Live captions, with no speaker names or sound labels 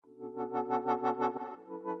Hey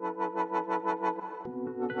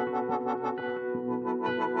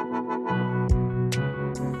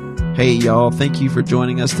y'all, thank you for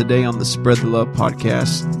joining us today on the Spread the Love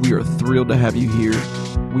podcast. We are thrilled to have you here.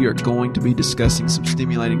 We are going to be discussing some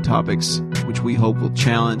stimulating topics which we hope will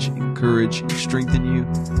challenge, encourage, and strengthen you.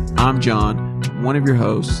 I'm John, one of your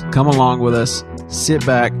hosts. Come along with us, sit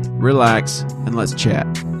back, relax, and let's chat.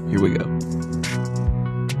 Here we go.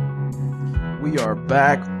 We are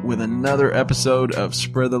back with another episode of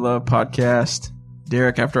Spread the Love podcast.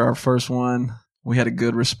 Derek, after our first one, we had a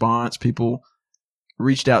good response. People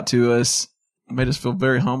reached out to us, made us feel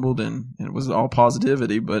very humbled, and it was all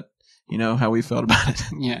positivity, but you know how we felt about it.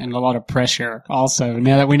 Yeah, and a lot of pressure also,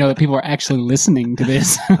 now that we know that people are actually listening to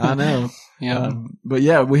this. I know. Yeah. But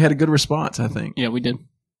yeah, we had a good response, I think. Yeah, we did.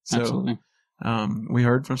 So, absolutely. We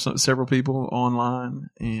heard from several people online,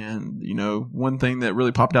 and you know, one thing that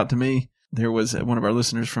really popped out to me, there was one of our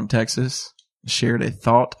listeners from Texas shared a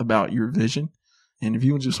thought about your vision. And if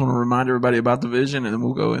you just want to remind everybody about the vision, and then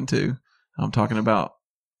we'll go into talking about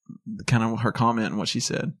kind of her comment and what she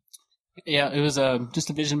said. Yeah, it was just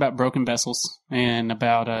a vision about broken vessels, and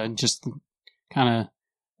about just kind of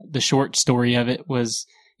the short story of it was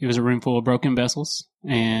a room full of broken vessels,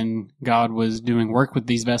 and God was doing work with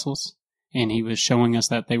these vessels, and he was showing us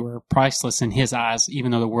that they were priceless in his eyes,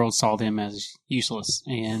 even though the world saw them as useless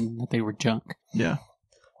and that they were junk. Yeah.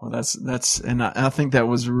 Well, that's, and I think that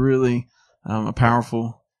was really a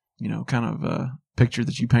powerful, kind of picture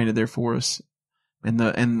that you painted there for us. And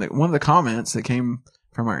one of the comments that came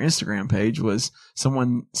from our Instagram page was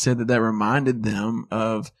someone said that reminded them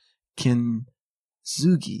of Kintsugi.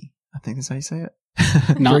 I think that's how you say it.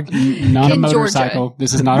 Not a motorcycle. Georgia.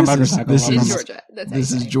 This is not a motorcycle. This in is Georgia. That's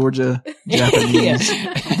this is Georgia Japanese.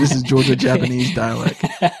 This is Georgia Japanese dialect.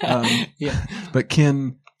 Yeah. But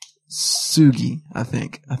Kintsugi, I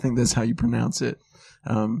think that's how you pronounce it.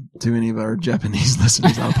 To any of our Japanese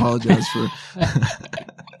listeners, I apologize for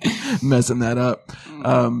messing that up.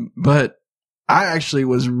 But I actually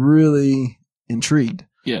was really intrigued.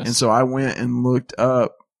 Yes. And so I went and looked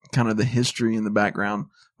up kind of the history and the background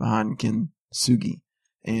behind Kintsugi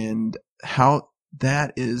and how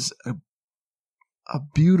that is a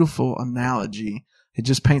beautiful analogy. It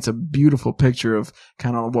just paints a beautiful picture of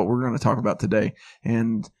kind of what we're going to talk about today.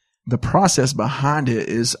 And the process behind it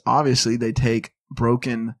is obviously they take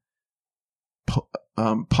broken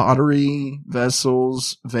pottery,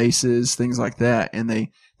 vessels, vases, things like that, and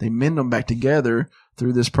they mend them back together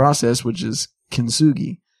through this process, which is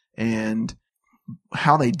kintsugi. And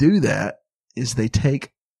how they do that is they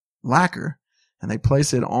take lacquer and they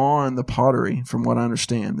place it on the pottery, from what I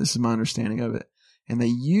understand. This is my understanding of it. And they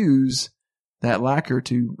use that lacquer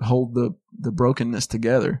to hold the brokenness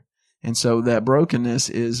together. And so that brokenness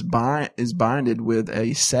is binded with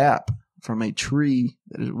a sap from a tree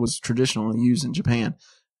that was traditionally used in Japan.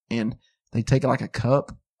 And they take like a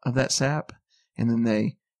cup of that sap, and then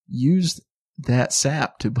they use that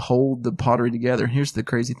sap to hold the pottery together. And here's the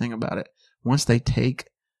crazy thing about it. Once they take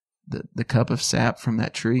the cup of sap from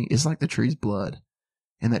that tree, it's like the tree's blood,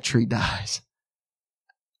 and that tree dies.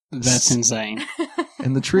 That's insane.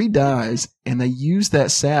 And the tree dies, and they use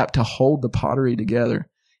that sap to hold the pottery together.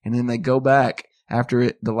 And then they go back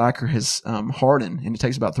after the lacquer has hardened, and it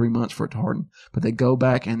takes about 3 months for it to harden. But they go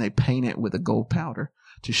back and they paint it with a gold powder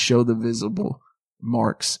to show the visible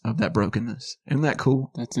marks of that brokenness. Isn't that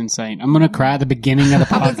cool? That's insane. I'm going to cry at the beginning of the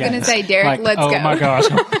podcast. I was going to say, Derek, let's go. Oh my gosh.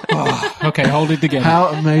 Oh, okay, hold it together. How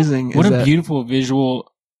amazing what is a that? beautiful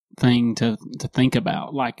visual thing to think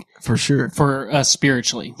about, like, For sure. for us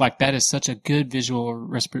spiritually. Like, that is such a good visual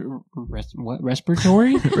respiratory?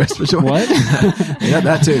 Respiratory? What? Yeah,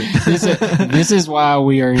 that too. This is why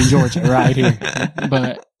we are in Georgia right here.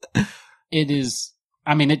 But it is,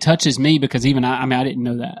 I mean, it touches me because even I didn't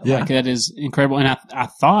know that. Yeah. Like, that is incredible. And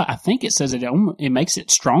I think it says it makes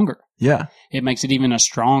it stronger. Yeah. It makes it even a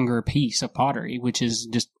stronger piece of pottery, which is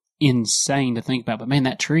just insane to think about. But man,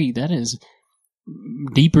 that tree, that is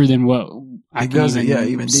deeper than what I can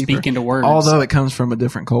even speak deeper. into words. Although it comes from a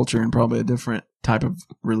different culture and probably a different type of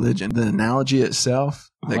religion. The analogy itself,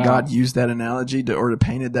 that Wow. God used that analogy to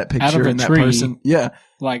painted that picture Out of a in that tree. person. Yeah.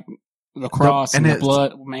 Like the cross and the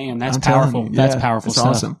blood, man, that's powerful. That's powerful stuff.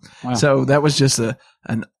 Awesome. Wow. So that was just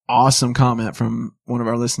an awesome comment from one of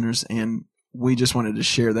our listeners, and we just wanted to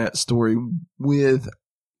share that story with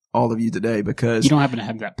all of you today because you don't happen to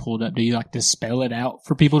have that pulled up, do you? Like to spell it out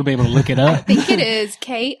for people to be able to look it I up? think it is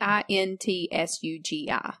Kintsugi.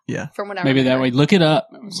 Yeah. From what I Maybe remember. that way. Look it up.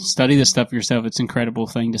 Study this stuff yourself. It's an incredible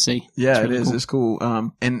thing to see. Yeah, It's really it is. cool. It's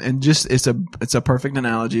cool. And just it's a perfect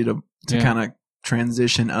analogy to Yeah. kind of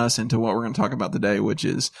transition us into what we're going to talk about today, which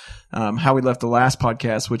is how we left the last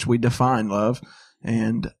podcast, which we defined love.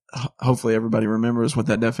 And hopefully everybody remembers what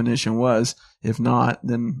that definition was. If not,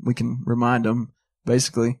 then we can remind them.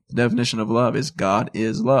 Basically, the definition of love is God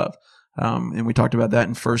is love. And we talked about that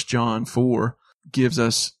in 1 John 4, gives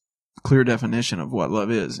us a clear definition of what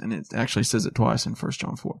love is. And it actually says it twice in 1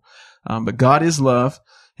 John 4. But God is love.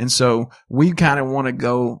 And so we kind of want to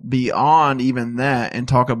go beyond even that and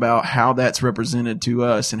talk about how that's represented to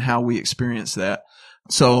us and how we experience that.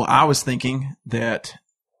 So I was thinking that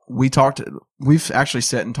we've actually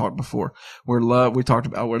sat and talked before we talked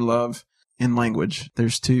about where love in language,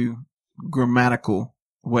 there's two grammatical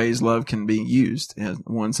ways love can be used.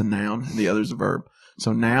 One's a noun and the other's a verb.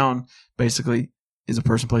 So noun basically is a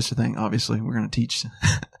person, place, or thing. Obviously, we're going to teach.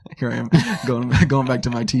 Here I am going back to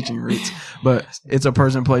my teaching roots. But it's a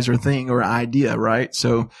person, place, or thing or idea, right?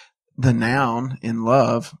 So the noun in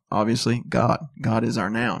love, obviously, God. God is our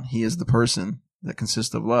noun. He is the person that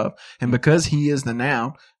consists of love. And because he is the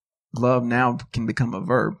noun, love now can become a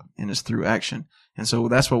verb, and it's through action. And so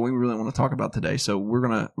that's what we really want to talk about today. So we're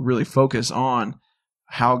going to really focus on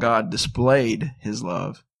how God displayed his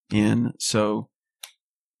love. And so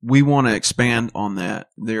we want to expand on that.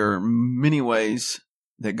 There are many ways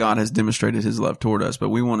that God has demonstrated his love toward us, but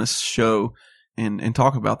we want to show and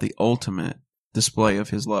talk about the ultimate display of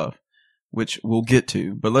his love, which we'll get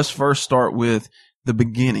to. But let's first start with the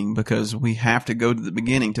beginning, because we have to go to the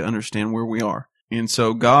beginning to understand where we are. And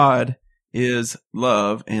so God is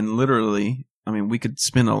love, and literally, I mean, we could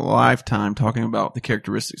spend a lifetime talking about the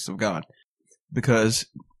characteristics of God, because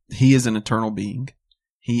he is an eternal being.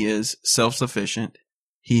 He is self-sufficient.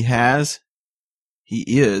 He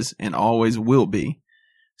is, and always will be.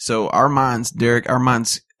 So our minds, Derek,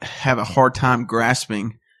 have a hard time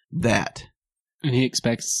grasping that. And he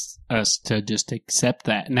expects us to just accept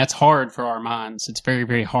that. And that's hard for our minds. It's very,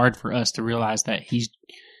 very hard for us to realize that he's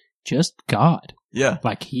just God. Yeah.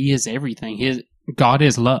 Like, he is everything. God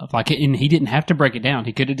is love. Like, and he didn't have to break it down.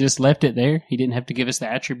 He could have just left it there. He didn't have to give us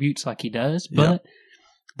the attributes like he does. But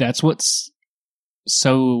that's what's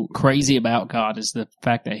so crazy about God, is the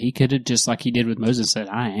fact that he could have, just like he did with Moses, said,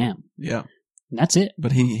 I am. Yeah. And that's it.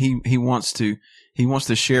 But he wants to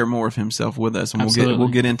share more of himself with us, and we'll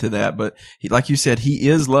get into that. But like you said, he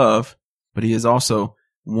is love, but he is also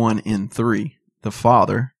one in three: the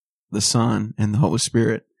Father, the Son, and the Holy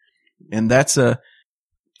Spirit. And that's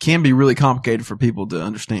can be really complicated for people to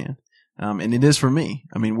understand. And it is for me.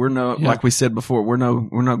 I mean, like we said before, we're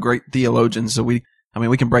no great theologians, so we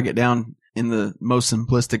can break it down in the most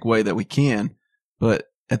simplistic way that we can, but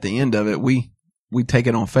at the end of it, we take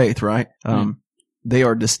it on faith, right? They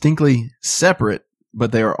are distinctly separate,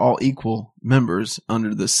 but they are all equal members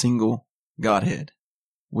under the single Godhead,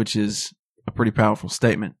 which is a pretty powerful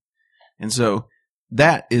statement. And so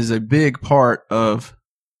that is a big part of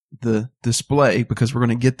the display, because we're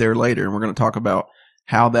going to get there later, and we're going to talk about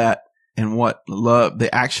how that and what love,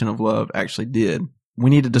 the action of love, actually did.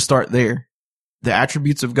 We needed to start there. The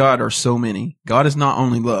attributes of God are so many. God is not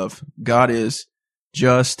only love. God is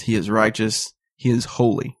just. He is righteous. He is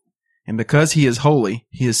holy. And because he is holy,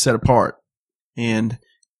 he is set apart. And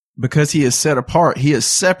because he is set apart, he is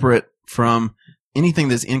separate from anything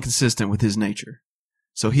that's inconsistent with his nature.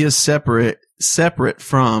 So he is separate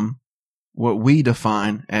from what we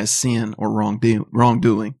define as sin or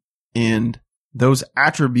wrongdoing. And those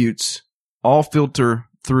attributes all filter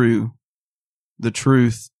through the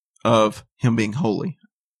truth of him being holy.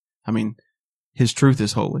 I mean, his truth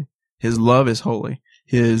is holy. His love is holy.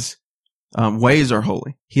 His ways are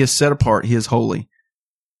holy. He is set apart. He is holy.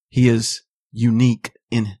 He is unique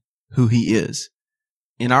in who he is.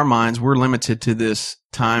 In our minds, we're limited to this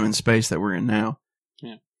time and space that we're in now.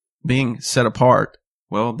 Yeah. Being set apart,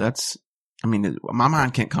 well, my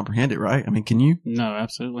mind can't comprehend it, right? I mean, can you? No,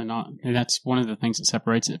 absolutely not. And that's one of the things that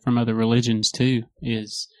separates it from other religions too,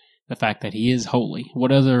 is the fact that he is holy.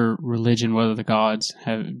 What other religion, what other gods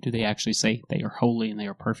do they actually say they are holy and they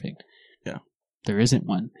are perfect? Yeah. There isn't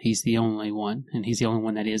one. He's the only one, and he's the only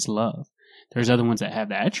one that is love. There's other ones that have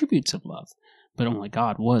the attributes of love, but only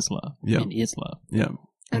God was love and is love. Yeah.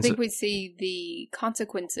 I think we see the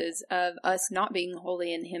consequences of us not being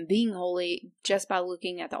holy and him being holy just by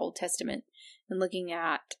looking at the Old Testament and looking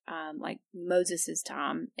at like Moses'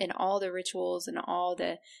 time and all the rituals and all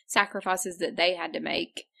the sacrifices that they had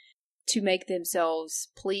to make themselves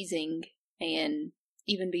pleasing and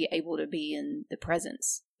even be able to be in the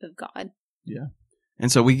presence of God. Yeah.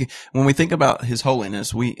 And so when we think about his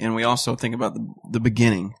holiness, we also think about the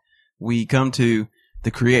beginning. We come to the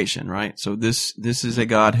creation, right? So this is a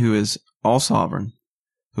God who is all sovereign,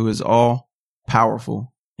 who is all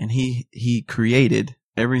powerful, and he created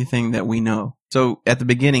everything that we know. So at the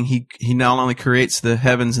beginning, he not only creates the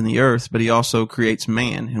heavens and the earth, but he also creates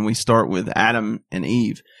man. And we start with Adam and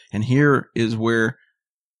Eve. And here is where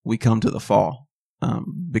we come to the fall.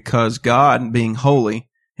 Because God, being holy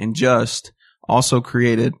and just, also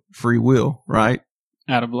created free will, right?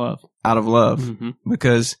 Out of love. Out of love. Mm-hmm.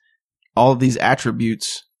 Because all of these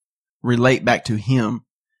attributes relate back to him.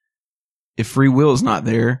 If free will is not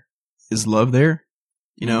there, is love there?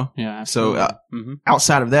 You know? Yeah. So absolutely.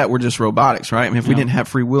 outside of that, we're just robotics, right? I mean, if we Yeah. didn't have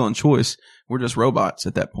free will and choice, we're just robots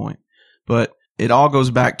at that point. But it all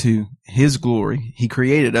goes back to his glory. He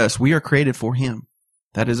created us. We are created for him.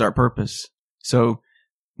 That is our purpose. So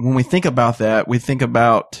when we think about that, we think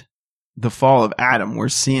about the fall of Adam, where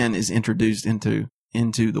sin is introduced into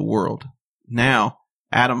the world. Now,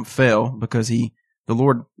 Adam fell because the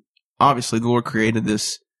Lord created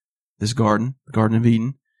this garden, the Garden of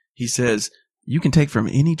Eden. He says, you can take from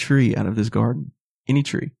any tree out of this garden, any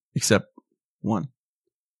tree, except one.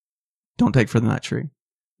 Don't take from that tree.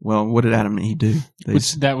 Well, what did Adam and Eve do?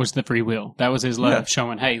 That was the free will. That was his love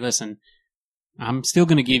showing, hey, listen, I'm still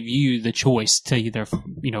going to give you the choice to either,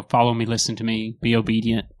 follow me, listen to me, be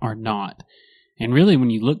obedient or not. And really, when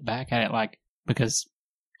you look back at it, like, because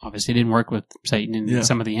obviously it didn't work with Satan and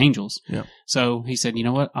some of the angels. Yeah. So he said, you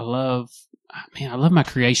know what? I love my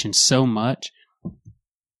creation so much.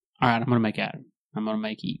 All right, I'm going to make Adam. I'm going to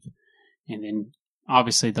make Eve. And then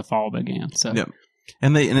obviously the fall began. So. Yep.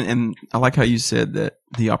 And and I like how you said that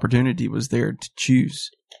the opportunity was there to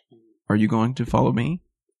choose. Are you going to follow me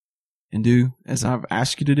and do as I've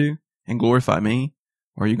asked you to do and glorify me?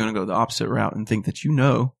 Or are you going to go the opposite route and think that you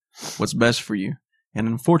know what's best for you? And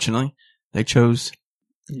unfortunately, they chose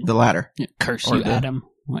the latter. Yeah, curse you, Adam.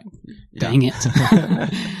 Like, dang it.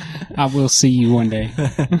 I will see you one day.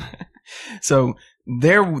 So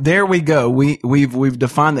there we go. We've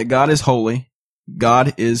defined that God is holy.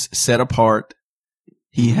 God is set apart.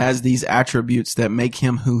 He has these attributes that make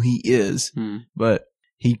him who he is, but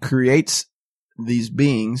he creates these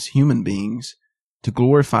beings, human beings, to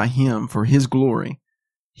glorify him for his glory.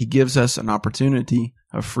 He gives us an opportunity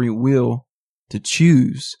of free will to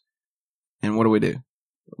choose. And what do?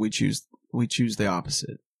 We choose the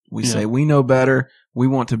opposite. We say, we know better. We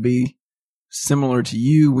want to be similar to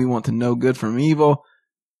you. We want to know good from evil.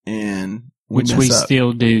 And which we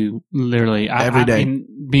still do, literally. Every day. And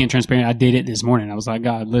being transparent, I did it this morning. I was like,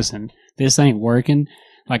 God, listen, this ain't working.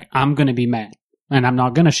 Like, I'm going to be mad. And I'm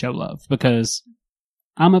not going to show love because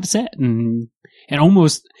I'm upset. And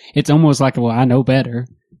it's almost like, well, I know better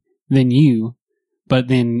than you. But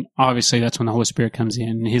then, obviously, that's when the Holy Spirit comes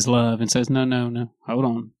in, his love, and says, no, hold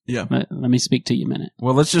on. Yeah. Let me speak to you a minute.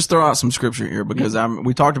 Well, let's just throw out some scripture here because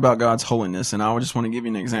we talked about God's holiness, and I just want to give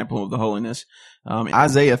you an example of the holiness.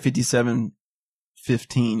 Isaiah 57:15,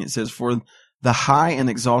 it says, for the high and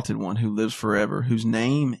exalted one who lives forever, whose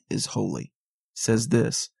name is holy, says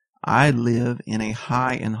this, I live in a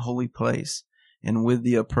high and holy place, and with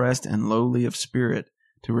the oppressed and lowly of spirit,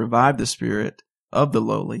 to revive the spirit of the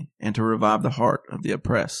lowly, and to revive the heart of the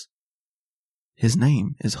oppressed. His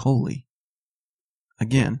name is holy.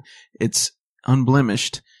 Again, it's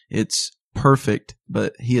unblemished, it's perfect,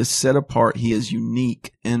 but he is set apart, he is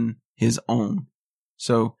unique in his own.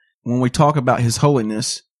 So when we talk about his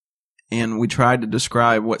holiness, and we try to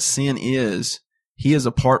describe what sin is, he is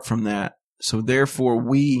apart from that. So therefore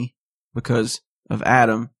we, because of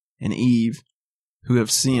Adam and Eve, who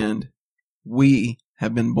have sinned, we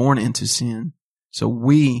have been born into sin. So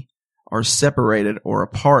we are separated or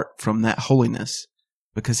apart from that holiness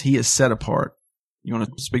because he is set apart. You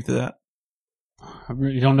want to speak to that? I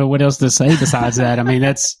really don't know what else to say besides that.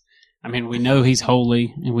 We know he's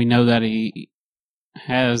holy and we know that he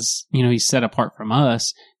has, he's set apart from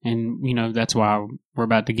us. And, that's why we're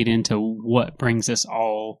about to get into what brings us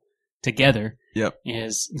all together. Yep.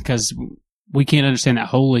 Is because we can't understand that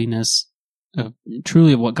holiness of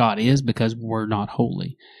truly of what God is because we're not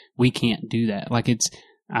holy. We can't do that. Like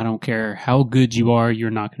I don't care how good you are,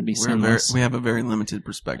 you're not going to be sinless. We have a very limited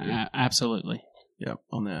perspective. Absolutely. Yep,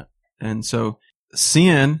 on that. And so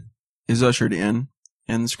sin is ushered in,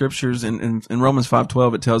 and the scriptures in Romans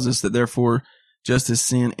 5:12 it tells us that therefore, just as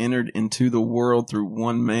sin entered into the world through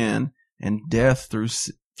one man, and death through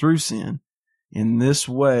sin, in this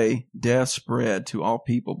way death spread to all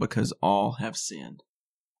people because all have sinned.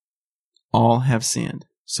 All have sinned.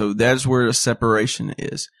 So that's where the separation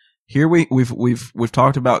is. Here we've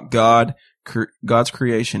talked about God's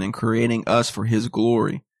creation and creating us for his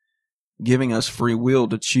glory, giving us free will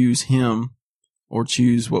to choose him or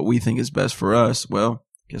choose what we think is best for us. Well,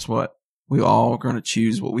 guess what? We all are going to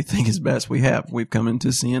choose what we think is best. We've come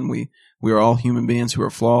into sin. We are all human beings who are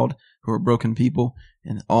flawed, who are broken people,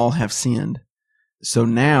 and all have sinned. So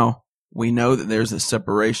now we know that there's a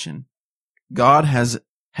separation. God has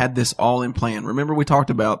had this all in plan. Remember we talked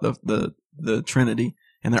about the Trinity,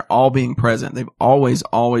 and they're all being present. They've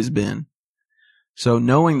always been. So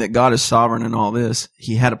knowing that God is sovereign in all this,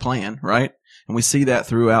 he had a plan, right? And we see that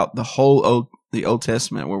throughout the whole the Old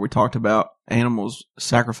Testament, where we talked about animals,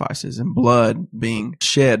 sacrifices, and blood being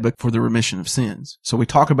shed but for the remission of sins. So we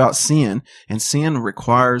talk about sin, and sin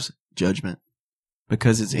requires judgment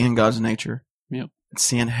because it's in God's nature. Yep.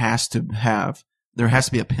 Sin there has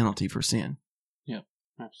to be a penalty for sin. Yep,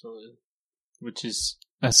 absolutely. Which is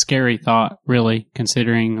a scary thought, really,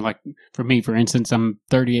 considering, like, for me, for instance, I'm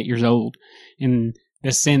 38 years old, and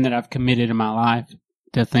the sin that I've committed in my life,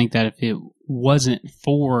 to think that if it wasn't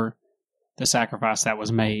for the sacrifice that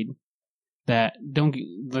was made, that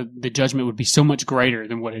the judgment would be so much greater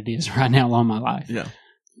than what it is right now on my life. Yeah.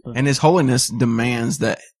 And his holiness demands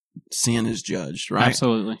that sin is judged, right?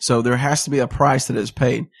 Absolutely. So there has to be a price that is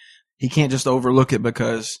paid. He can't just overlook it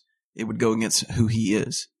because it would go against who he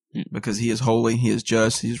is. Yeah. Because he is holy, he is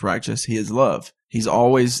just, he is righteous, he is love. He's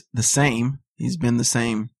always the same. He's been the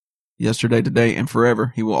same yesterday, today, and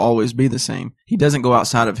forever. He will always be the same. He doesn't go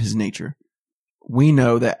outside of his nature. We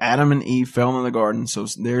know that Adam and Eve fell in the garden, so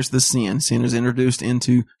there's the sin. Sin is introduced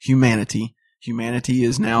into humanity. Humanity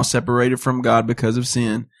is now separated from God because of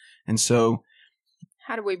sin. And so,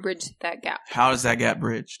 how do we bridge that gap? How is that gap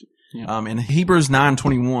bridged? Yeah. In Hebrews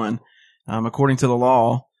 9:21, according to the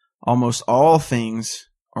law, almost all things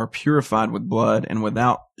are purified with blood, and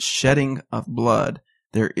without shedding of blood,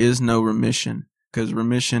 there is no remission, because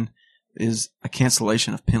remission is a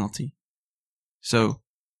cancellation of penalty. So,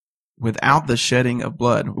 without the shedding of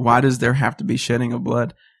blood, why does there have to be shedding of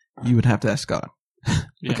blood? You would have to ask God.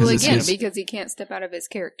 Because he can't step out of his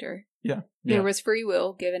character. Yeah. There was free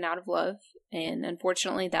will given out of love, and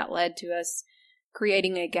unfortunately that led to us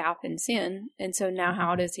creating a gap in sin. And so now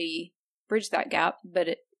how does he bridge that gap?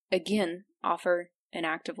 But again, offer an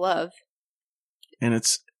act of love. And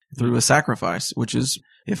it's through a sacrifice, which is,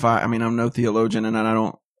 I'm no theologian, and I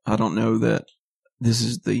don't know that this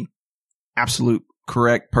is the absolute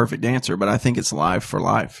correct, perfect answer, but I think it's life for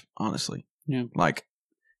life, honestly. Yeah. Like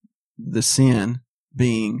the sin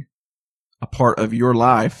being a part of your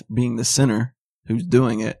life, being the sinner who's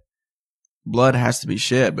doing it, blood has to be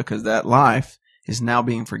shed because that life is now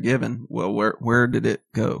being forgiven. Well, where did it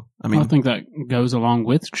go? I think that goes along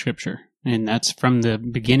with Scripture, and that's from the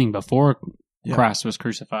beginning before Christ was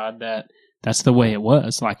crucified. That's the way it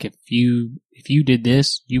was. Like if you did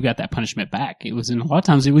this, you got that punishment back. It was, and a lot of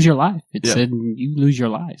times it was your life. It said you lose your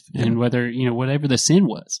life, and whatever the sin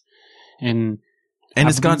was, and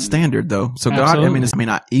it's God's standard though. So absolutely.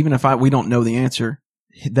 God, even if we don't know the answer,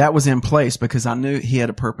 that was in place because I knew he had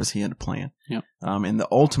a purpose, he had a plan. Yep. And the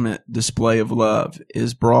ultimate display of love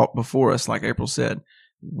is brought before us, like April said.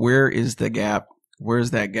 Where is the gap? Where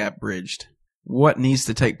is that gap bridged? What needs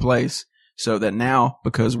to take place so that now,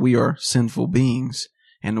 because we are sinful beings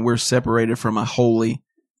and we're separated from a holy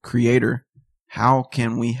creator, how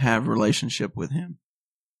can we have relationship with him?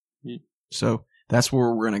 Yeah. So that's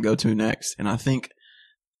where we're going to go to next. And I think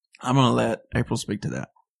I'm going to let April speak to that.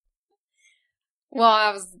 Well,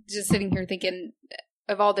 I was just sitting here thinking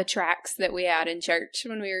of all the tracks that we had in church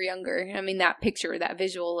when we were younger. I mean, that picture, that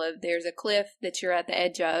visual of there's a cliff that you're at the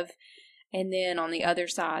edge of, and then on the other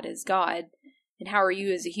side is God. And how are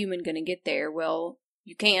you as a human going to get there? Well,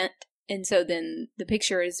 you can't. And so then the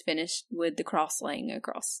picture is finished with the cross laying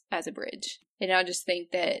across as a bridge. And I just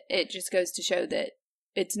think that it just goes to show that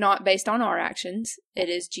it's not based on our actions. It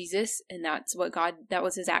is Jesus, and that's what that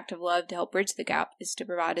was his act of love to help bridge the gap, is to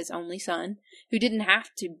provide his only son, who didn't have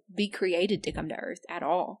to be created to come to earth at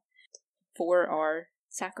all, for our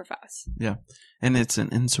sacrifice. Yeah. And it's an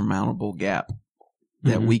insurmountable gap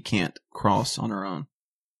that we can't cross on our own.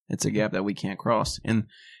 It's a gap that we can't cross. And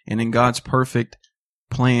in God's perfect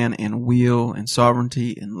plan and will and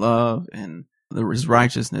sovereignty and love and his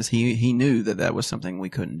righteousness, he knew that was something we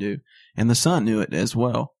couldn't do. And the Son knew it as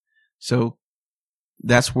well. So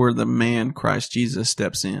that's where the man Christ Jesus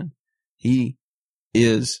steps in. He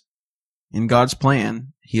is, in God's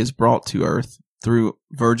plan, he is brought to earth through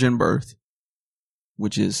virgin birth,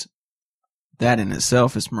 which is, that in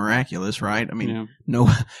itself is miraculous, right? I mean,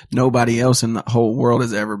 nobody else in the whole world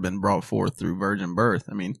has ever been brought forth through virgin birth.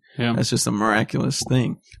 I mean, that's just a miraculous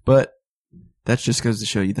thing. But that just goes to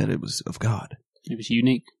show you that it was of God. It was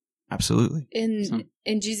unique. Absolutely.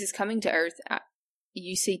 In Jesus coming to earth,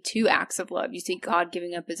 you see two acts of love. You see God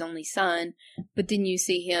giving up his only son, but then you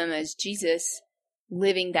see him as Jesus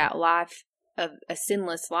living that life of a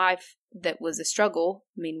sinless life that was a struggle.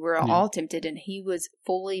 I mean, we're all tempted, and he was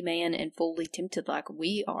fully man and fully tempted like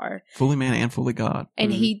we are. Fully man and fully God.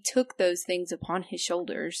 And he took those things upon his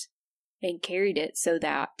shoulders and carried it so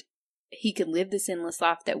that he could live the sinless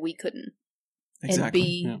life that we couldn't.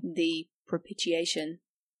 Exactly. And be the propitiation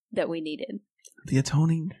that we needed. The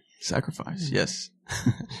atoning sacrifice, yes.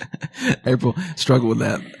 April struggled with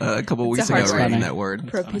that a couple of weeks ago reading that word.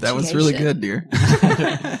 That was really good, dear.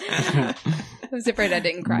 I was afraid I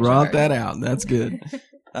didn't crash. Brought that out. That's good.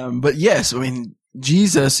 But yes, I mean,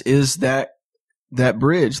 Jesus is that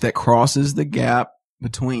bridge that crosses the gap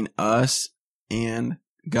between us and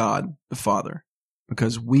God the Father,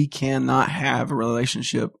 because we cannot have a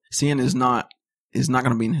relationship. Sin is not going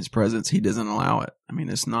to be in his presence. He doesn't allow it. I mean,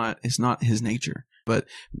 it's not his nature, but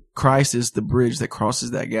Christ is the bridge that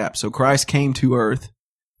crosses that gap. So Christ came to earth,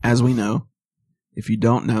 as we know. If you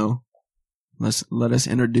don't know, let us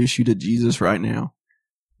introduce you to Jesus right now.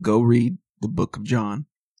 Go read the book of John.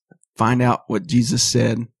 Find out what Jesus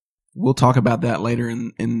said. We'll talk about that later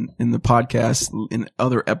in the podcast in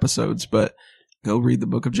other episodes, but go read the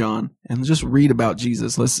book of John and just read about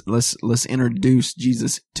Jesus. Let's introduce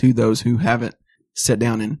Jesus to those who haven't sat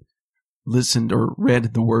down and listened or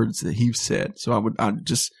read the words that he said. So I would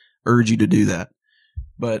just urge you to do that.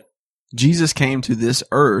 But Jesus came to this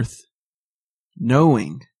earth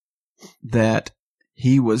knowing that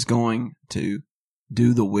he was going to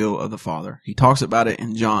do the will of the Father. He talks about it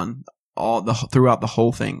in John throughout the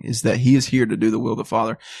whole thing, is that he is here to do the will of the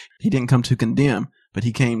Father. He didn't come to condemn, but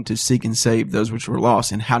he came to seek and save those which were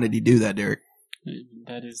lost. And how did he do that, Derek?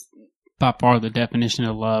 That is by far the definition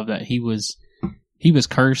of love, that he was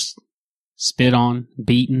cursed, spit on,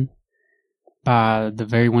 beaten by the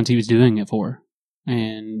very ones he was doing it for,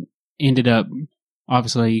 and ended up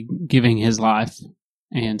obviously giving his life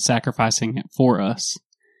and sacrificing it for us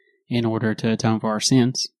in order to atone for our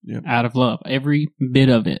sins. Yep. Out of love. Every bit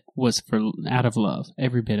of it was out of love.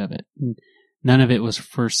 Every bit of it. None of it was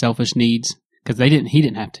for selfish needs, because he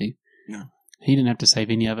didn't have to. No. He didn't have to save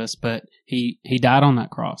any of us, but he died on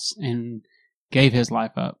that cross and gave his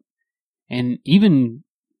life up, and even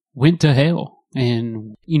went to hell.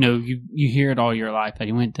 And, you hear it all your life that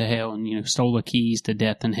he went to hell and, stole the keys to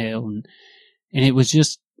death and hell. And it was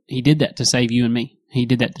just, he did that to save you and me. He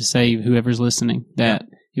did that to save whoever's listening. That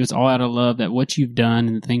it was all out of love, that what you've done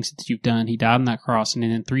and the things that you've done, he died on that cross and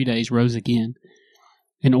then in 3 days rose again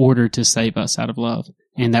in order to save us out of love.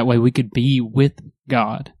 And that way we could be with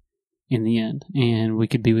God in the end, and we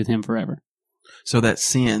could be with him forever. So that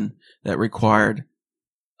sin that required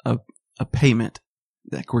a payment,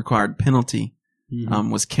 that required penalty,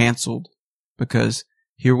 was canceled, because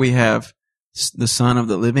here we have the Son of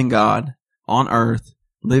the living God on earth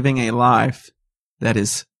living a life that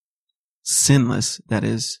is sinless, that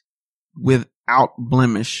is without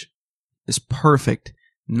blemish, is perfect,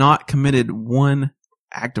 not committed one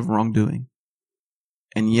act of wrongdoing.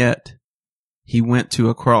 And yet he went to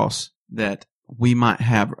a cross that we might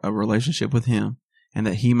have a relationship with him, and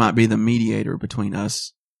that he might be the mediator between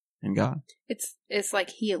us and God. It's like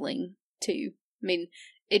healing too. I mean,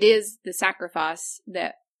 it is the sacrifice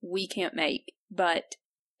that we can't make, but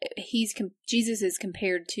Jesus is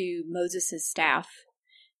compared to Moses' staff,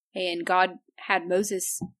 and God had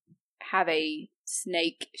Moses have a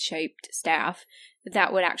snake-shaped staff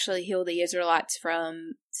that would actually heal the Israelites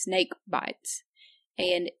from snake bites.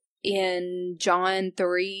 And in John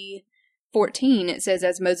 3:14, it says,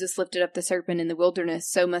 "As Moses lifted up the serpent in the wilderness,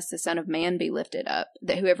 so must the Son of Man be lifted up,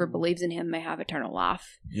 that whoever believes in him may have eternal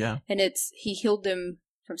life." Yeah. And he healed them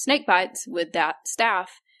from snake bites with that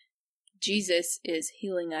staff. Jesus is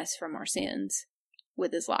healing us from our sins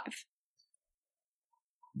with his life.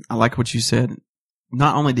 I like what you said.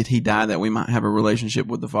 Not only did he die that we might have a relationship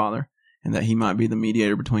with the Father, and that he might be the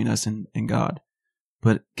mediator between us and God,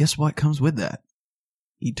 but guess what comes with that?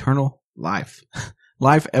 Eternal life.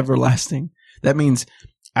 Life everlasting. That means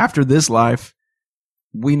after this life,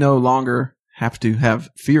 we no longer have to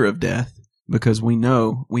have fear of death, because we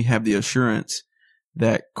know we have the assurance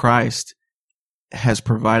that Christ has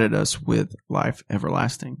provided us with life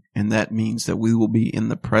everlasting. And that means that we will be in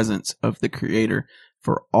the presence of the Creator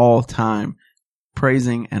for all time,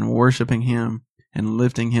 praising and worshiping him and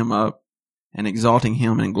lifting him up and exalting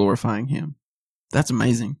him and glorifying him. That's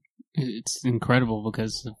amazing. It's incredible,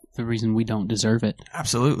 because of the reason we don't deserve it.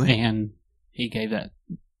 Absolutely. And he gave that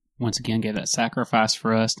sacrifice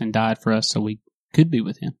for us and died for us so we could be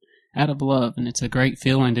with him out of love. And it's a great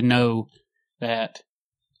feeling to know that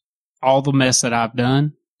all the mess that I've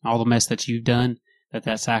done, all the mess that you've done,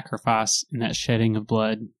 that sacrifice and that shedding of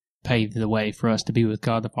blood paved the way for us to be with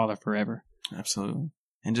God the Father forever. Absolutely.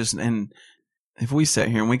 And if we sat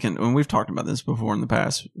here and we've talked about this before in the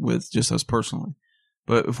past with just us personally,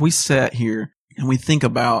 but if we sat here and we think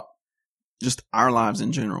about just our lives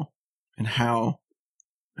in general and how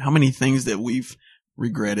many things that we've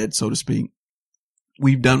regretted, so to speak,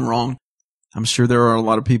 we've done wrong. I'm sure there are a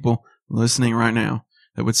lot of people listening right now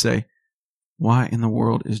that would say, why in the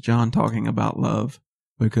world is John talking about love?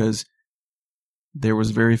 Because there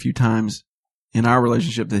was very few times in our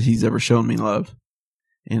relationship that he's ever shown me love.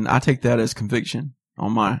 And I take that as conviction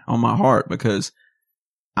on my heart, because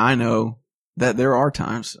I know that there are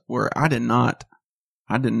times where I did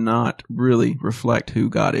not really reflect who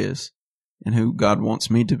God is and who God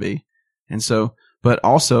wants me to be. And so, but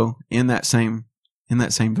also in that same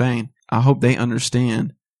vein, I hope they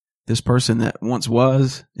understand this person that once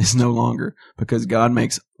was is no longer, because God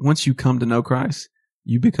makes, once you come to know Christ,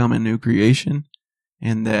 you become a new creation,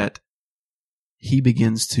 and that he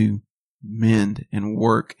begins to mend and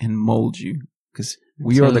work and mold you, because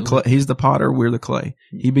we are the clay. He's the potter. We're the clay.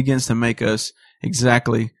 He begins to make us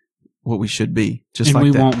exactly what we should be. Just and like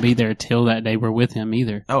we that. won't be there till that day we're with him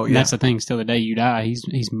either. Oh, yeah. And that's the thing. Till the day you die,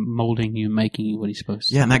 he's molding you, making you what he's supposed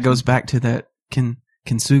to. Yeah, and that goes back to that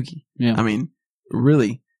kintsugi. Yeah. I mean,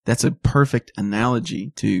 really, that's a perfect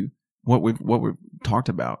analogy to what we've talked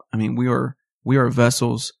about. I mean, we are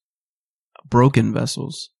vessels, broken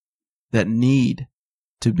vessels, that need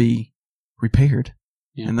to be repaired.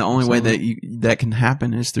 Yeah, and the only absolutely. way that can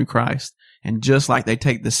happen is through Christ. And just like they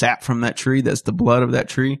take the sap from that tree, that's the blood of that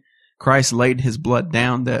tree, Christ laid his blood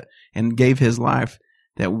down and gave his life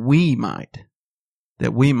that we might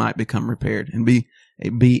become repaired and be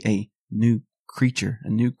a new creature, a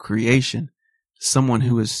new creation, someone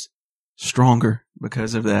who is stronger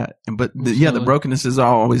because of that. But the brokenness is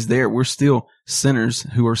always there. We're still sinners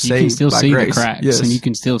who are saved by grace. You can still see the cracks, yes. And you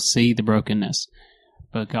can still see the brokenness,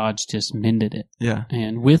 but God's just mended it. Yeah.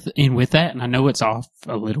 And with that, and I know it's off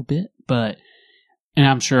a little bit, but, and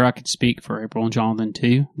I'm sure I could speak for April and Jonathan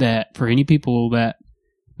too, that for any people that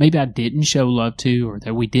maybe I didn't show love to, or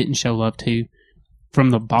that we didn't show love to,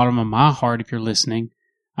 from the bottom of my heart, if you're listening,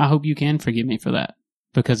 I hope you can forgive me for that,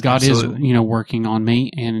 because God Absolutely. is, working on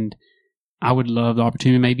me, and I would love the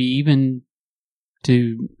opportunity, maybe even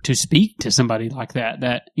to speak to somebody like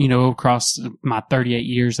that, across my 38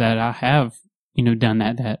 years that I have, done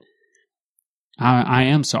that I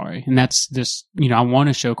am sorry. And that's just, I want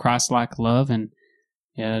to show Christ-like love, and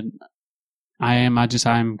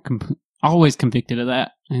I'm always convicted of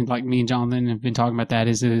that. And like me and Jonathan have been talking about that,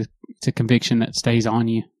 it's a conviction that stays on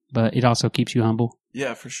you, but it also keeps you humble.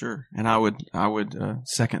 Yeah, for sure. And I would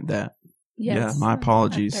second that. Yes. Yeah, my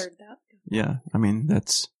apologies. I heard that. Yeah, I mean,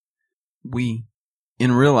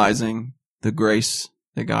 in realizing the grace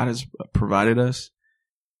that God has provided us,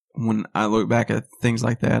 when I look back at things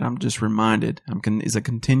like that, I'm just reminded, it's a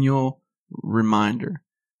continual reminder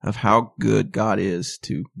of how good God is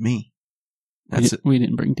to me. We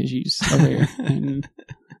didn't bring tissues over here. And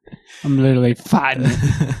I'm literally fighting.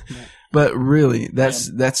 But really,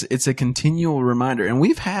 it's a continual reminder. And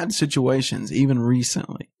we've had situations, even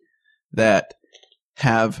recently, that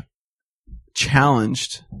have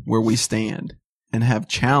challenged where we stand and have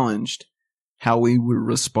challenged how we would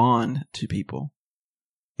respond to people.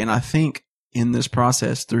 And I think in this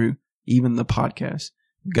process, through even the podcast,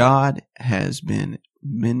 God has been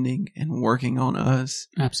mending and working on us.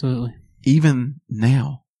 Absolutely. Even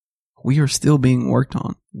now, we are still being worked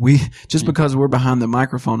on. Because we're behind the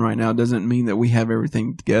microphone right now doesn't mean that we have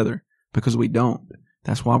everything together, because we don't.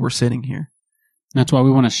 That's why we're sitting here. That's why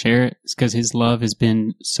we want to share it. It's because his love has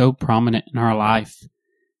been so prominent in our life.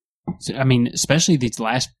 So, I mean, especially these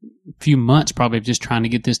last few months, probably just trying to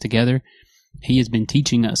get this together. He has been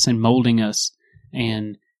teaching us and molding us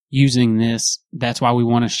and using this. That's why we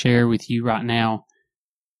want to share with you right now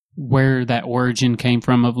where that origin came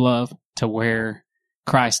from of love, to where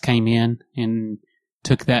Christ came in and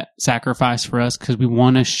took that sacrifice for us, because we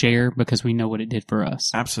want to share, because we know what it did for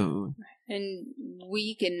us. Absolutely. And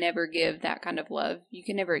we can never give that kind of love. You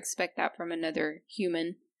can never expect that from another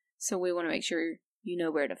human. So we want to make sure you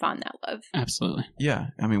know where to find that love. Absolutely. Yeah.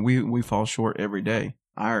 I mean, we fall short every day.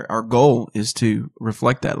 Our goal is to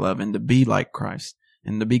reflect that love and to be like Christ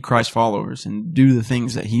and to be Christ followers and do the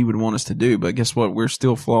things that he would want us to do. But guess what? We're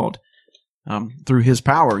still flawed. Through his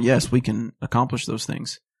power, yes, we can accomplish those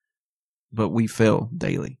things, but we fail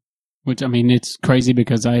daily. Which, I mean, it's crazy,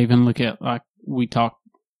 because I even look at, like we talk,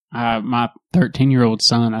 my 13-year-old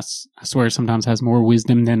son, I swear sometimes has more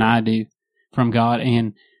wisdom than I do from God.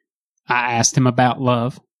 And I asked him about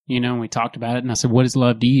love, and we talked about it, and I said, what is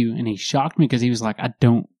love to you? And he shocked me, because he was like, I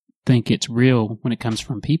don't think it's real when it comes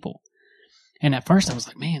from people. And at first I was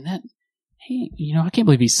like, man, hey, I can't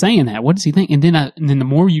believe he's saying that. What does he think? And then the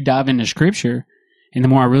more you dive into Scripture, and the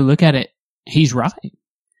more I really look at it, he's right.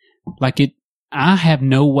 I have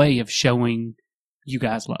no way of showing you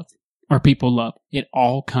guys love or people love. It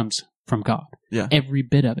all comes from God. Yeah. Every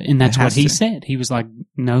bit of it. And that's what he said. He was like,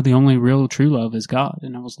 no, the only real true love is God.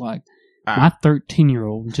 And I was like, my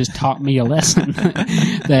 13-year-old just taught me a lesson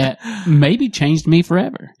that maybe changed me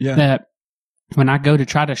forever. Yeah. That when I go to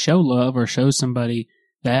try to show love or show somebody,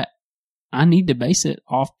 that I need to base it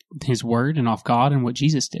off his word and off God and what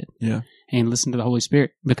Jesus did. Yeah. And listen to the Holy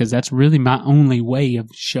Spirit, because that's really my only way of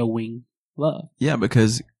showing love. Yeah,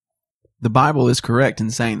 because the Bible is correct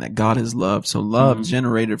in saying that God is love. So love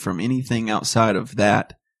generated from anything outside of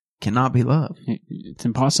that cannot be love. It's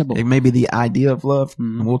impossible. It may be the idea of love,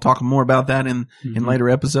 and we'll talk more about that in later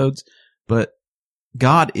episodes, but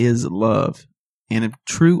God is love. And if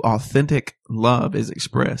true, authentic love is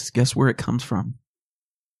expressed, guess where it comes from?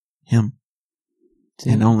 Him.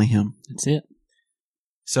 And only Him. That's it.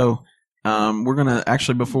 So, we're going to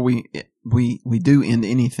actually, before we do end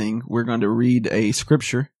anything, we're going to read a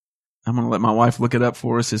scripture. I'm going to let my wife look it up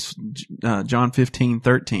for us. It's John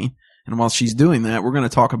 15:13. And while she's doing that, we're going to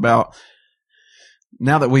talk about,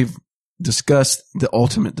 now that we've discussed the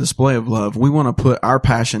ultimate display of love, we want to put our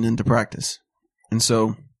passion into practice. And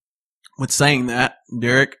so, with saying that,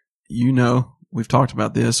 Derek, we've talked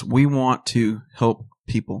about this. We want to help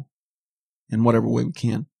people in whatever way we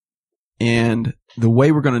can. And the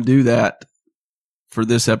way we're going to do that for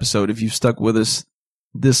this episode, if you've stuck with us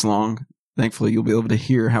this long, thankfully you'll be able to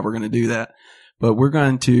hear how we're going to do that. But we're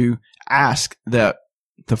going to ask that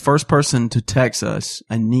the first person to text us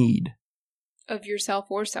a need of yourself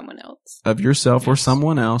or someone else, or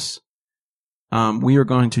someone else, we are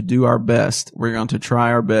going to do our best. We're going to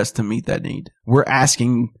try our best to meet that need. We're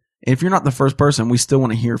asking, if you're not the first person, we still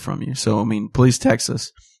want to hear from you. So, please text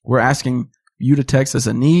us. We're asking you to text us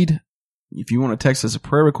a need. If you want to text us a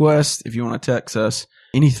prayer request, if you want to text us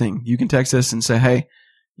anything, you can text us and say, hey,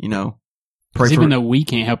 pray for. Even though we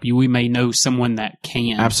can't help you, we may know someone that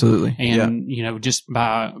can. Absolutely. And, just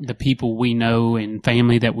by the people we know and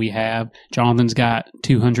family that we have, Jonathan's got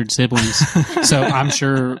 200 siblings. So I'm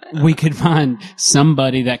sure we could find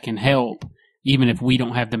somebody that can help, even if we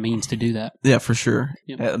don't have the means to do that. Yeah, for sure.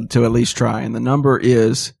 Yep. To at least try. And the number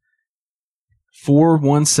is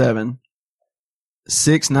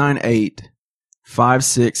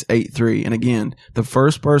 417-698-5683. And again, the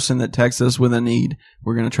first person that texts us with a need,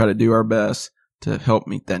 we're going to try to do our best to help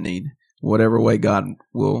meet that need, whatever way God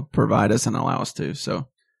will provide us and allow us to. So,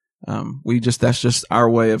 that's just our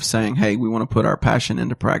way of saying, hey, we want to put our passion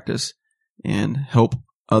into practice and help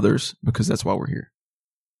others, because that's why we're here.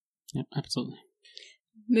 Yep, absolutely.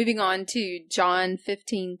 Moving on to John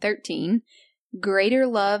 15:13. Greater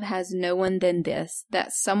love has no one than this,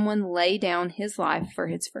 that someone lay down his life for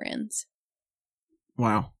his friends.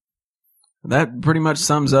 Wow. That pretty much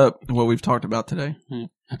sums up what we've talked about today. Yeah,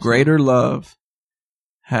 greater love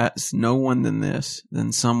has no one than this,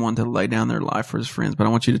 than someone to lay down their life for his friends. But I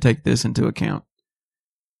want you to take this into account.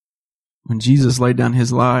 When Jesus laid down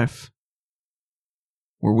his life,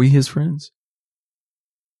 were we his friends?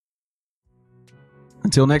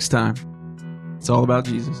 Until next time, it's all about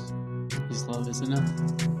Jesus. His love is enough.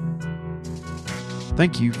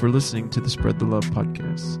 Thank you for listening to the Spread the Love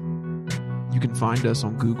podcast. You can find us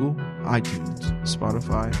on Google, iTunes,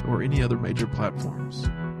 Spotify, or any other major platforms.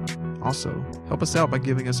 Also, help us out by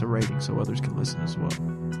giving us a rating so others can listen as well.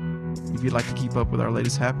 If you'd like to keep up with our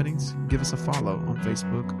latest happenings, give us a follow on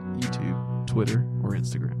Facebook, YouTube, Twitter, or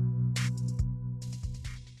Instagram.